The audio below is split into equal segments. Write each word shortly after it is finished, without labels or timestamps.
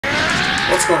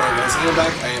What's going on, guys? I am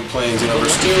back. I am playing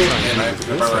Xenoverse 2, and I am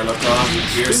picking up right where I left off.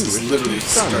 Pierce is literally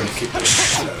starting to kick the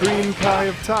shit out of me. Supreme Kai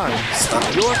of Time. Stop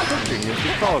it. Your cooking is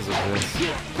because of this.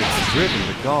 It's driven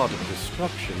the god of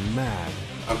destruction mad.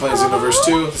 I'm playing Xenoverse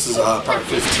 2. This is part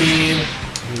 15.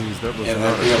 Please, that was And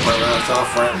I pick up right where I left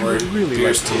off, right where really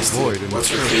Pierce like to avoid tasted. in What's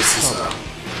the her first face's, color.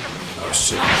 oh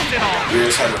shit.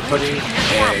 Pierce had her pudding,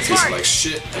 and it tasted like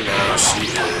shit, and now she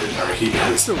is, or he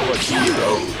is, So what?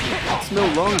 heroed. It's no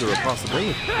longer a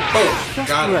possibility. Oh, Just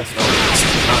got it. rest. No, it's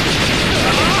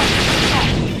not.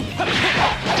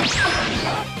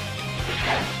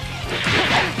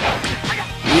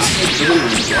 Reese is literally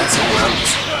just dancing around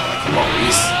this. Come on,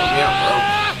 Reese. Help me out, bro.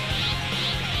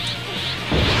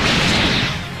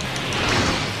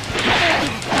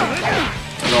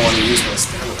 I don't want to use my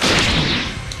stamina.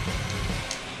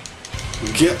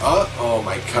 Get up! Oh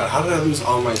my god, how did I lose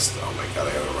all my stuff? Oh my god,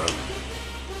 I gotta run.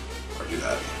 Or do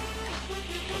that.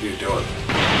 What are you doing?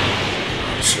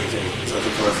 Oh, sure thing. Is that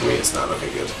coming for me? It's not.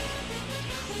 Okay, good.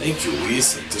 Thank you,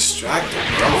 Reese. I'm distracted,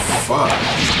 bro. Fuck.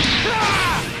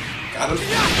 Got him.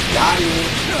 Got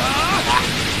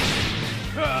him.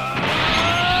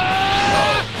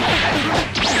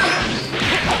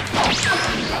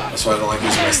 That's why I don't like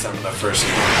using my stamina first.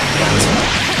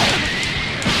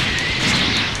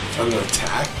 Trying to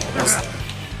attack? What's that?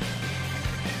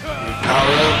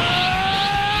 Power up.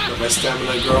 Let my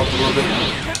stamina grow up a little bit. I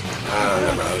don't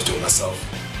remember what I was doing myself.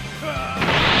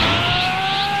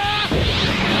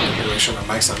 Make sure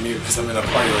my mic's on mute because I'm in a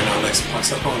party right now on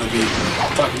Xbox. I don't want to be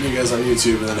talking to you guys on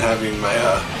YouTube and then having my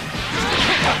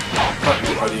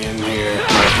partner buddy in here,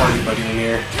 my party buddy in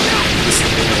here,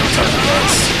 listening to me when I'm talking about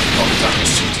us, all the time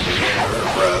shit to me under her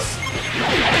breath.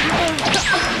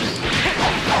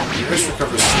 Yours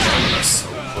recovers stamina so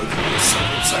quickly,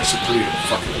 it's actually pretty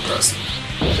fucking impressive.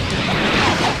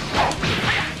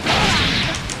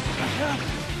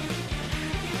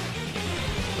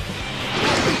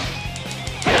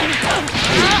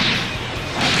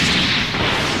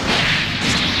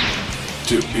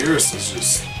 Dude, Beerus is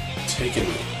just taking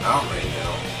me out right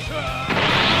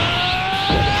now.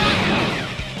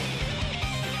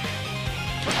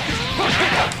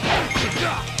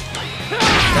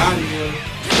 Got you.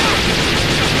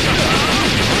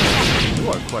 You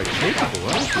are quite capable,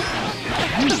 aren't you?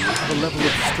 You have a level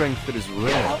of strength that is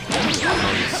rare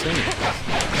among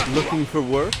saints. Looking for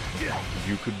work?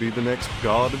 You could be the next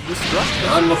god of destruction.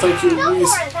 God, well, thank you, No more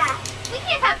Luis. of that! We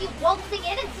can't have you waltzing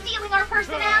in and stealing our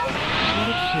personnel! What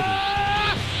a pity.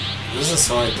 It doesn't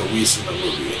sound like the Whis in the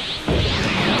movie.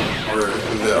 Or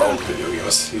in the old video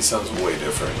games. He sounds way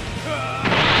different. I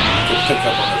could pick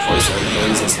up on their voice. It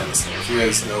doesn't sound the same. If you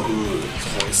guys know who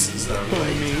voices them,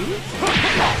 like,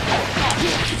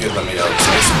 if you could let me know,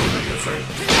 because it's a little bit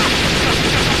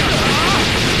different.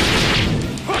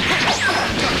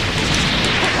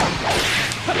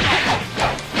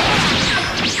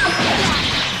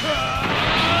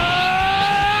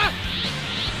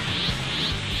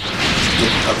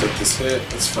 I'll take this hit,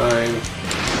 that's fine.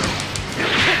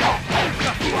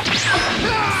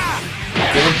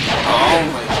 Get him. Oh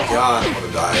my god, I'm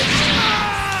gonna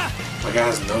die. My guy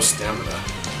has no stamina.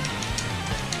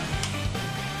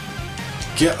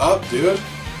 Get up, dude.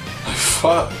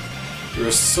 Fuck.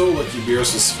 You're so lucky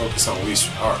Beerus was focused on Whis.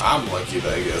 Or I'm lucky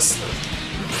that I guess that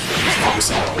he's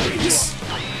focusing on Whis.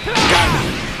 Got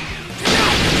him.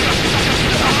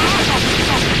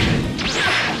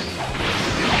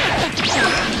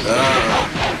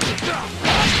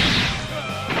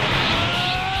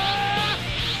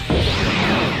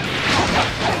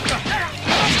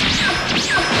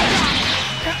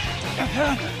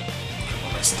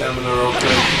 My stamina real quick.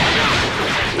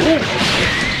 Ooh,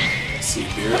 okay. I see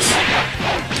Beerus.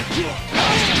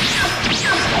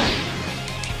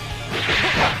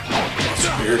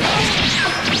 That's weird.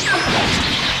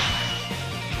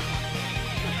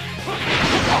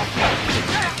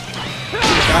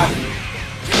 Got him.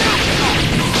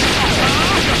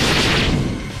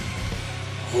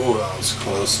 Oh, that was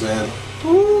close, man.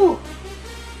 Woo!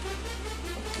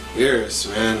 Beerus,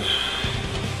 man.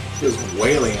 He was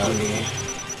wailing on me.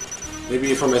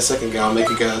 Maybe for my second guy, I'll make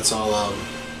a guy that's all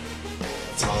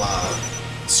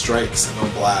strikes and no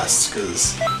blasts,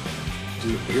 because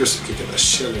dude, Beerus is kicking the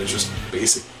shit out of just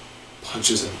basic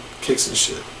punches and kicks and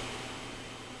shit.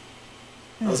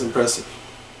 That was impressive.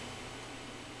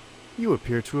 You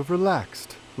appear to have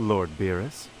relaxed, Lord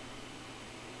Beerus.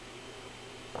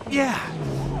 Yeah,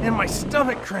 and my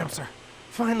stomach cramps are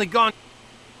finally gone.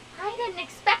 I didn't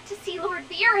expect to see Lord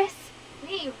Beerus.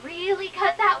 We really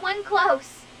cut that one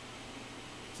close.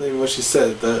 That's not even what she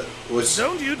said. That was.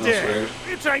 Don't you that was dare! weird.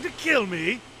 You're trying to kill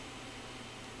me.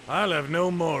 I'll have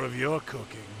no more of your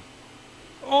cooking.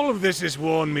 All of this has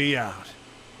worn me out.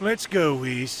 Let's go,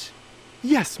 Whis.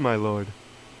 Yes, my lord.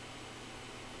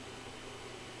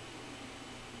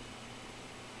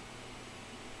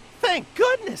 Thank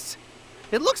goodness!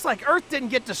 It looks like Earth didn't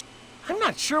get destroyed. I'm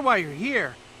not sure why you're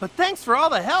here, but thanks for all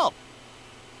the help.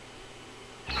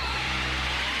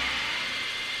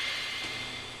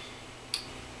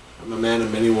 I'm a man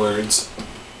of many words.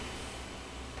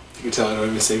 You can tell I don't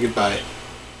even say goodbye.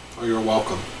 Or you're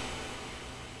welcome.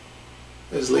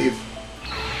 Just leave.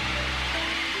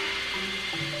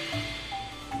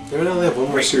 They only have one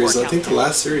more series. I think the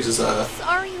last series is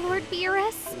Sorry, Lord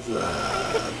Beerus.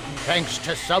 Thanks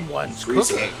to someone's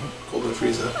Frieza. cooking. Golden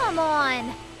Frieza. Come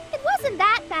on. It wasn't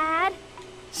that bad.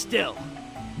 Still,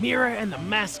 Mira and the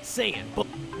Masked Saiyan.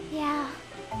 Yeah.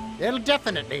 They'll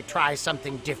definitely try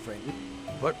something different.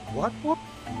 But what will...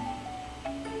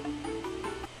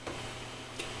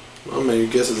 Well, man, your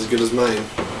guess is as good as mine.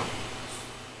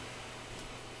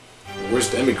 Where's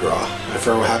Demigra? I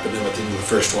forgot what happened to him at the end of the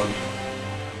first one.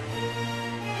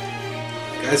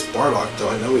 The guy's Bardock, though.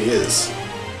 I know he is.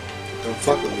 Don't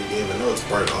fuck with me, game. I know it's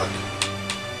Bardock.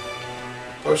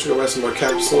 Probably should go buy some more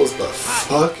capsules, but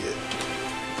fuck it.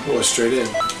 I'll go straight in.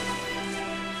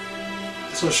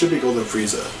 This one should be Golden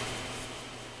Frieza.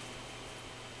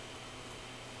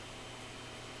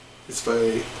 It's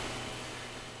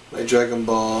my Dragon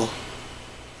Ball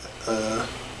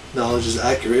knowledge is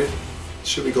accurate. It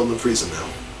should be Golden Frieza now.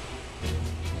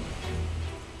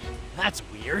 That's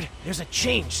weird. There's a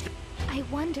change. I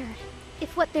wonder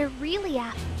if what they're really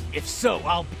after. If so,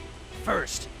 I'll be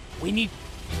first. We need...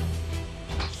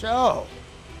 So,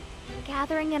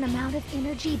 Gathering an amount of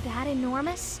energy that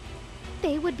enormous,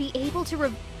 they would be able to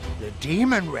the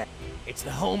Demon Red. It's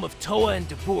the home of Toa and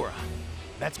Dabura.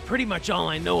 That's pretty much all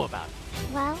I know about it.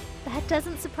 Well, that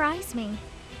doesn't surprise me.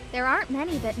 There aren't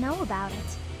many that know about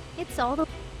it. It's all the...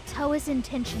 Toa's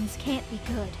intentions can't be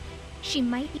good. She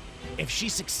might be... If she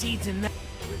succeeds in that,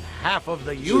 With half of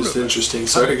the universe. Just interesting.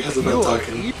 Sorry guys about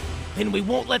talking. then we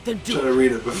won't let them do Trying it. to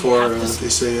read it before We have to they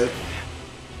say it.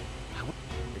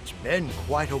 It's been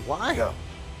quite a while.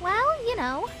 Well, you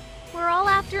know, we're all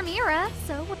after Mira,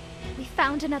 so we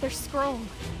found another scroll.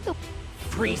 The...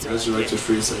 Frieza. Resurrected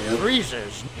Frieza, yeah.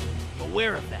 Frieza's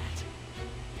Aware of that.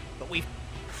 But we...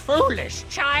 foolish,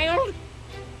 child.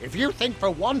 If you think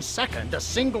for 1 second a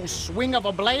single swing of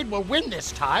a blade will win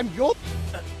this time, you'll...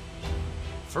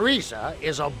 Frieza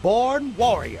is a born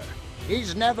warrior.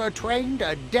 He's never trained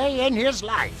a day in his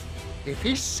life. If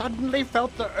he suddenly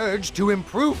felt the urge to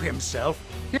improve himself...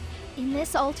 In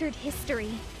this altered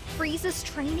history, Frieza's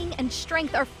training and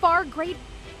strength are far greater.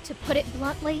 To put it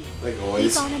bluntly, Like always.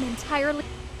 he's on an entirely...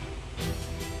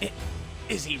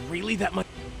 Is he really that much...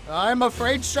 I'm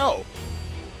afraid so.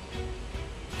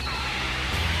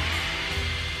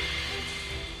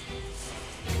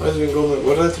 Why is it Golden?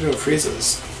 What do I have to do in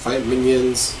Frieza's? Fight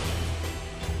minions.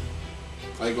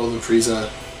 Fight Golden Frieza.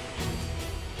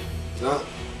 Not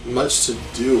much to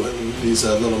do in these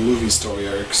little movie story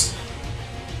arcs.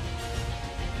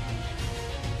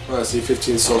 Oh, I see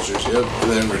 15 soldiers, yep.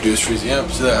 And then reduce Frieza.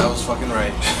 Yep, see that? I was fucking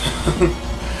right.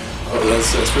 Oh,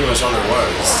 that's pretty much all there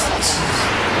was.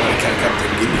 I kind of kept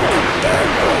thinking that,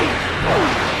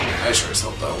 but I sure as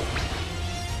hell don't.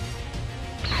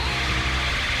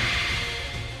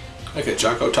 Okay,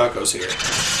 Jocko Taco's here.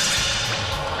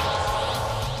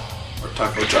 Or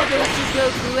Taco Jocko. Doesn't go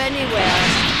through anywhere.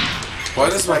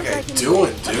 What is my guy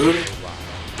doing, dude?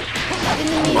 In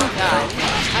the meantime,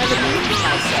 I've amused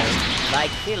myself by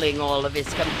killing all of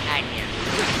his companions.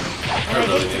 And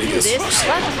I hate to do this,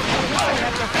 but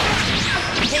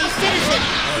hey, citizen,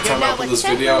 you're now a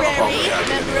temporary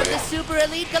member of the Super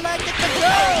Elite Galactic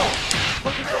Patrol.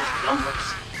 Look at those numbers!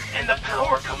 And the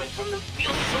power coming from them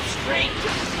feels so strange.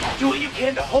 Do what you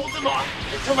can to hold them off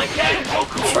until my dad and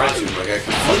Goku I'm trying to, but I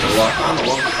can fucking lock on to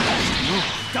one.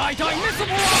 Die,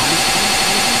 missable!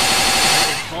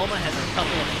 Bulma has a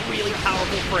couple of really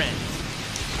powerful friends.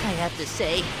 I have to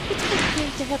say, it's been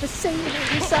great to have a Saiyan on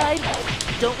your side.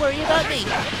 Don't worry about me.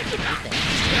 Ooh,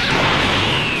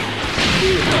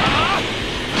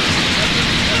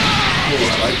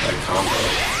 I like that combo.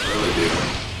 I really do.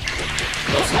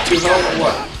 That's too hell or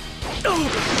what?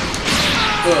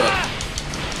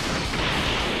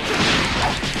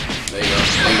 There you go.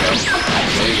 There you go.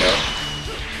 There you go.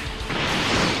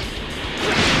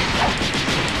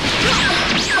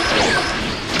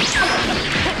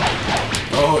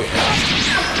 Oh yeah.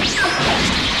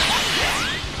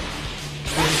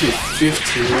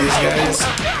 15 of these guys? Oh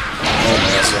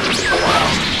man, that's gonna take a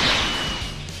while.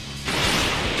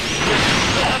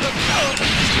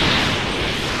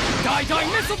 Die,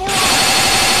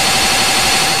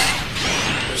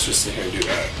 Let's just sit here and do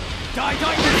that. But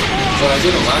I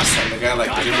did it last time. The guy like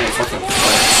didn't even fucking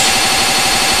flinch.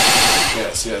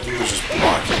 Yeah, see, I think they're just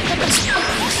blocking.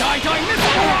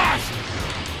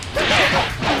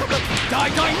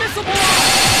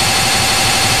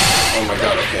 Oh my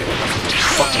god, okay.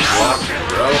 Fucking blocking,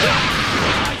 bro.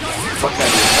 Fuck that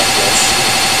dude, that bullshit.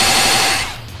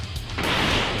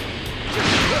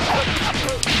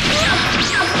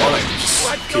 Well, I can just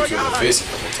kick you in the face a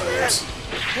couple times.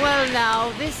 Well,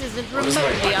 now, this isn't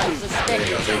remotely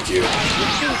unsuspected. Thank you. You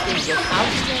think they go out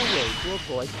of their way to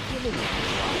avoid killing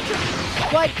everyone.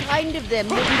 Quite kind of them,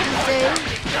 wouldn't you say?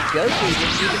 Goku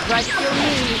didn't even try to kill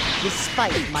me,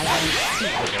 despite my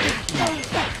unspeakable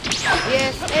evil.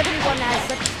 Yes, everyone has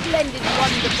such splendid,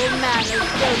 wonderful manners,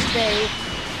 don't they?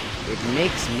 It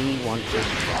makes me want to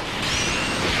cry.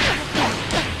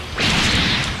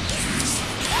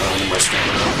 My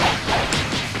stamina.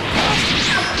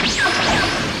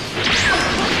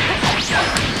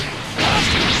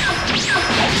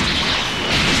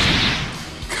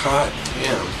 God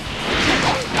damn.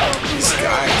 These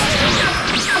guys,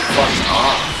 fuck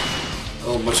off. A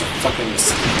whole bunch of fucking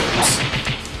mosquitoes.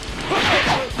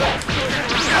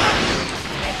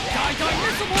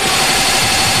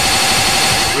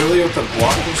 Really with the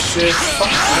blocking shit? Fuck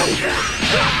out of here.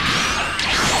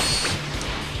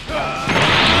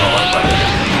 Oh, I'm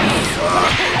biting.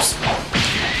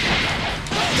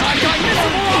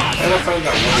 And I find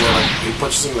that one where like, he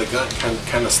punches him in the gut and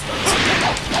kind of stuns him.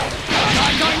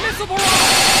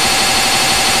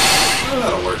 Oh,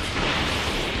 that'll work.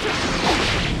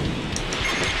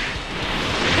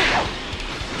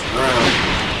 Turn around.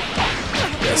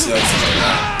 Yeah, see, that's like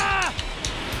that.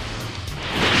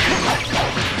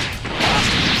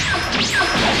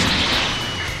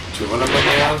 Do you want to make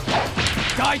it out?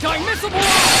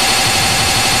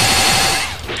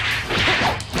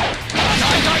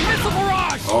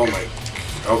 Oh my.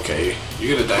 Okay.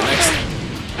 You're gonna die next.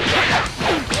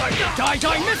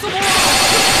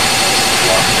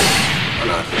 Or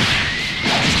not.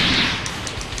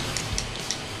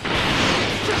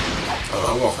 Oh,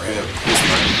 I'm going for him. He's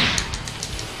mine.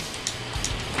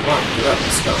 Come on, get up.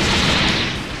 Let's go.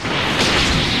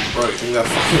 Bro, you think that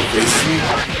fucking bases me?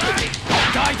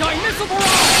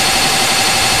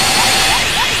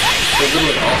 They're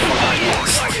literally all fucking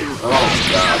mixed. Oh my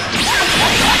god.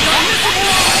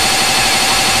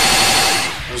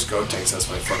 There's Gotenks, that's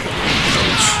my fucking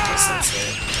coach. That's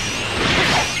insane.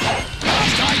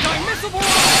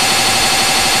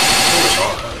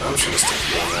 I'm just gonna stick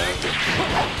doing that.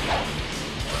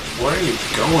 Where are you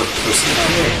going, pussy?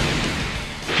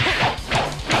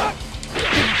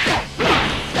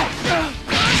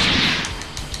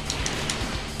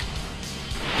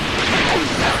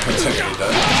 That's not gonna be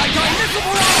done.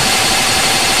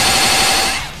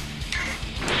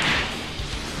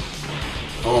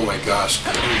 Oh my gosh,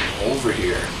 come over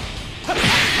here.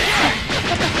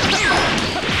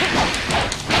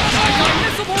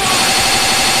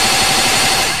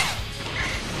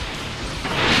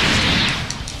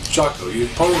 Jocko, you're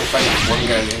probably fighting one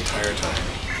guy the entire time.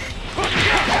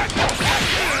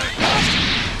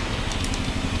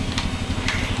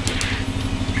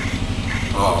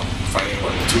 Oh, fighting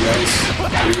what, 2 guys?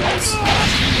 3 guys?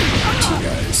 2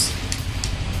 guys.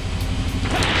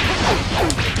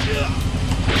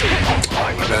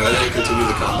 My bad, I didn't continue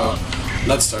the combo.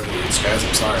 Let's start with these guys,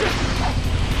 I'm sorry.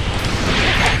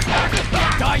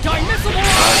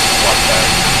 Fuck that.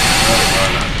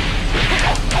 No.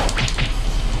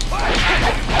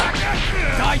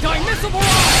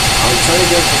 I'm trying to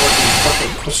get him to work and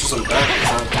fucking pushes him back.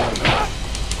 It's not doing that.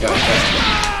 Yeah, okay.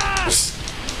 Just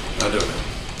not doing it.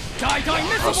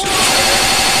 I'll shoot this guy.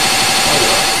 Oh,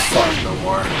 fuck, no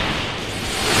more.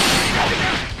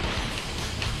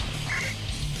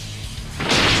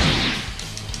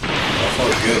 That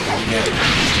felt good, again.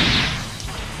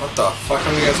 What the fuck? How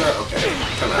many guys are? Okay,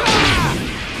 come out.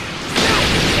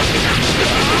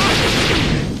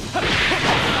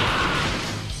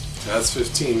 That's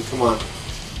 15, come on.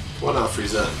 Come on out,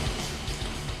 Frieza.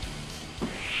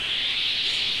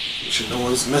 Make sure no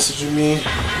one's messaging me.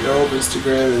 No,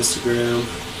 Instagram.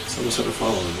 Someone started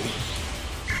following me.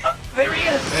 There he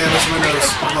is! Hey, that's my nose.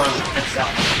 Come on.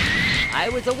 I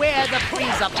was aware the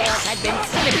Frieza Force had been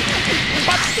simulated,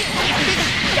 but this is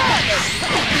garbage!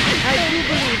 I do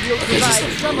believe you'll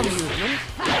provide some amusement.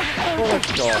 For a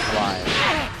short while.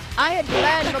 I had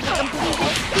planned on the complete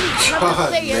defeat of the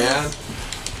God, Saiyans. man.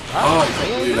 Oh, I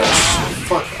can't believe that shit.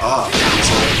 Fuck off.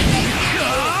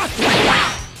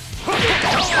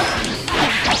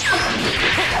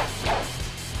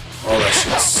 Oh, that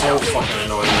shit's so fucking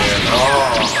annoying, man.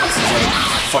 Oh, this is like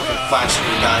fucking flashing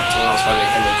me back to when I was fighting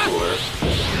Henry Cooler.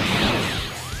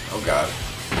 Oh god.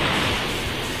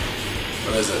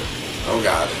 What is it? Oh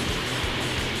god.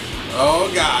 Oh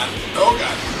god. Oh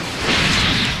god.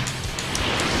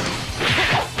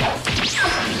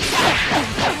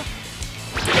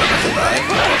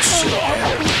 Oh shit,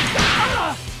 man.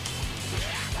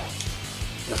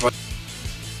 That's what.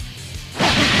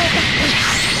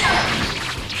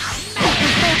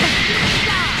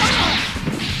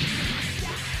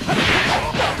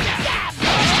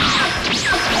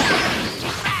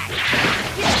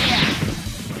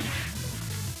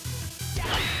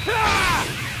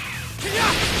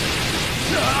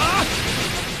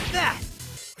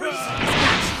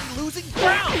 Losing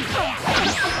ground!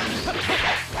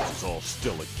 This is all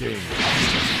still a game. You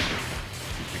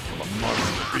become a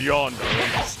monster beyond our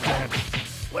understanding.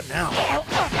 What now?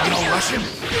 I'm no Russian?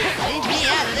 Leave me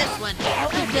out of this one.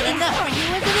 I'm good enough for you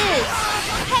as it is.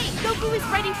 Hey, Goku is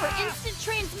ready for instant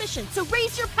transmission, so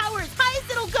raise your power as high as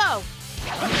it'll go.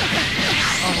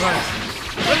 All right,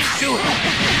 let's do it.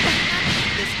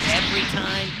 This every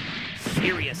time?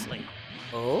 Seriously.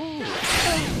 Oh,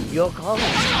 you're calling.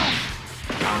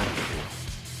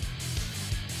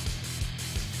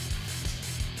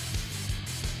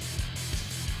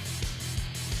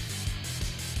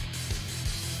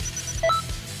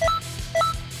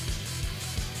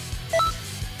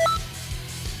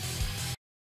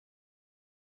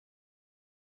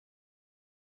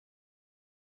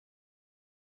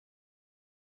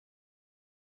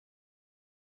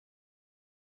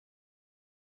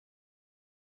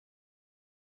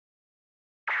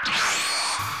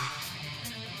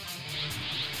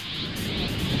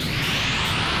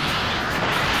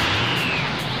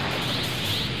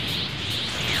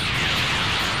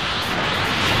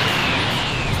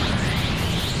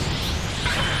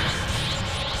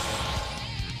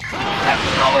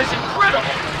 Power is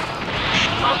incredible!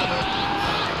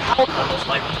 Power levels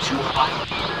might be too high.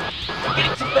 I'm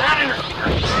getting some bad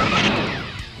interference.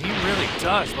 He really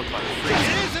does look like a freak. It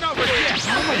isn't over yet!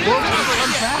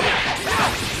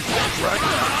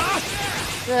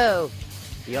 So,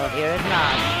 you're here at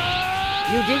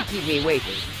last. You did keep me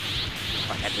waiting.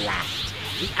 But at last,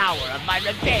 the hour of my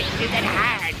revenge is at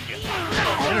hand. You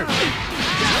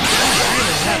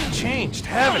have changed,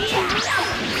 haven't you?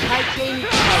 I changed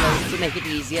colors to make it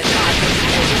easier to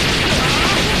understand.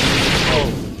 Oh,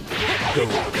 go.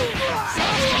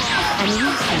 And you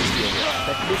see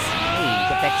that this change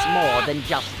affects more than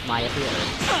just my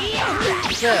appearance.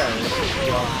 So,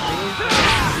 you're free,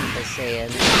 Super Saiyan.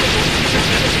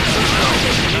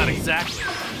 No, not exactly.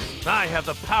 I have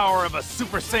the power of a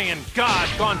Super Saiyan God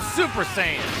gone Super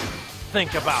Saiyan.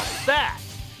 Think about that,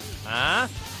 huh?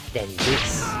 Then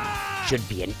this should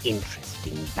be an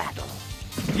interesting battle.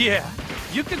 Yeah,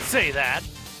 you can say that.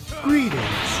 Greetings.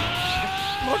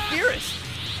 Lord Beerus!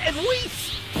 And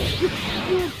Whis!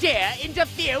 You dare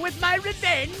interfere with my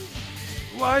revenge?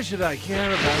 Why should I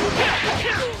care about it?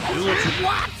 Do what you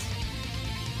What?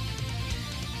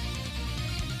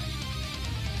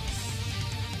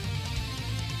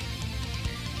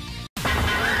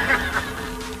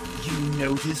 You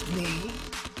noticed me?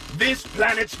 This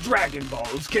planet's Dragon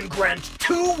Balls can grant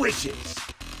 2 wishes.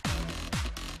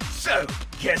 So,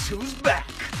 guess who's back?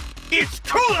 It's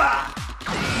Cooler!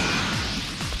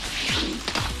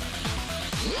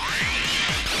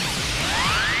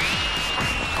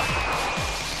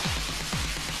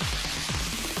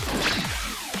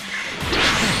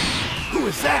 Who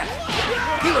is that?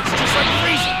 He looks just like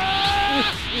Frieza!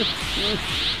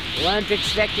 Weren't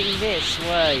expecting this,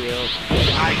 were you?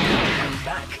 I didn't come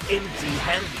back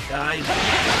empty-handed either.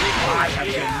 I have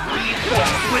been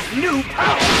reborn with new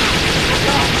power.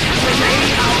 Today,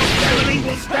 our family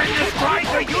will stand astride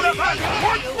the universe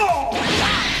once more.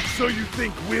 So you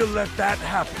think we'll let that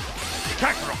happen?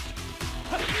 Kakarot,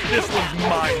 this one's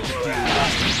mine to deal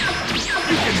with.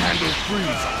 You can handle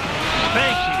Frieza.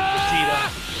 Thank you, Vegeta.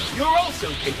 You're also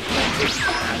capable of taking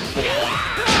that.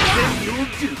 Then you'll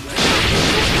do it.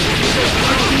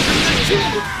 Even the two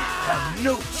have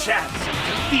no chance of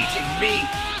defeating me.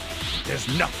 There's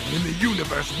nothing in the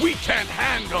universe we can't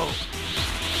handle.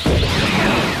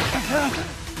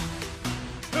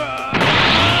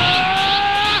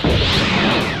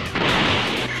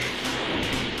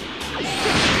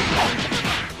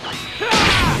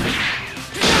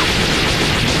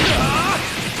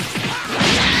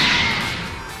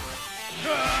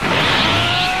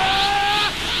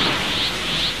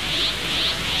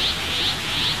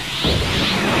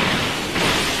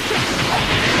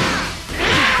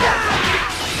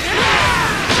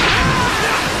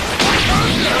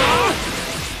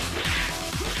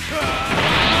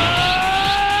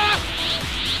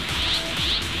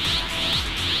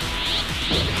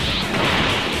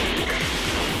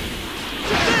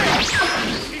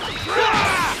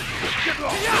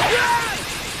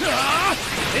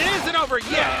 over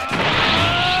yet!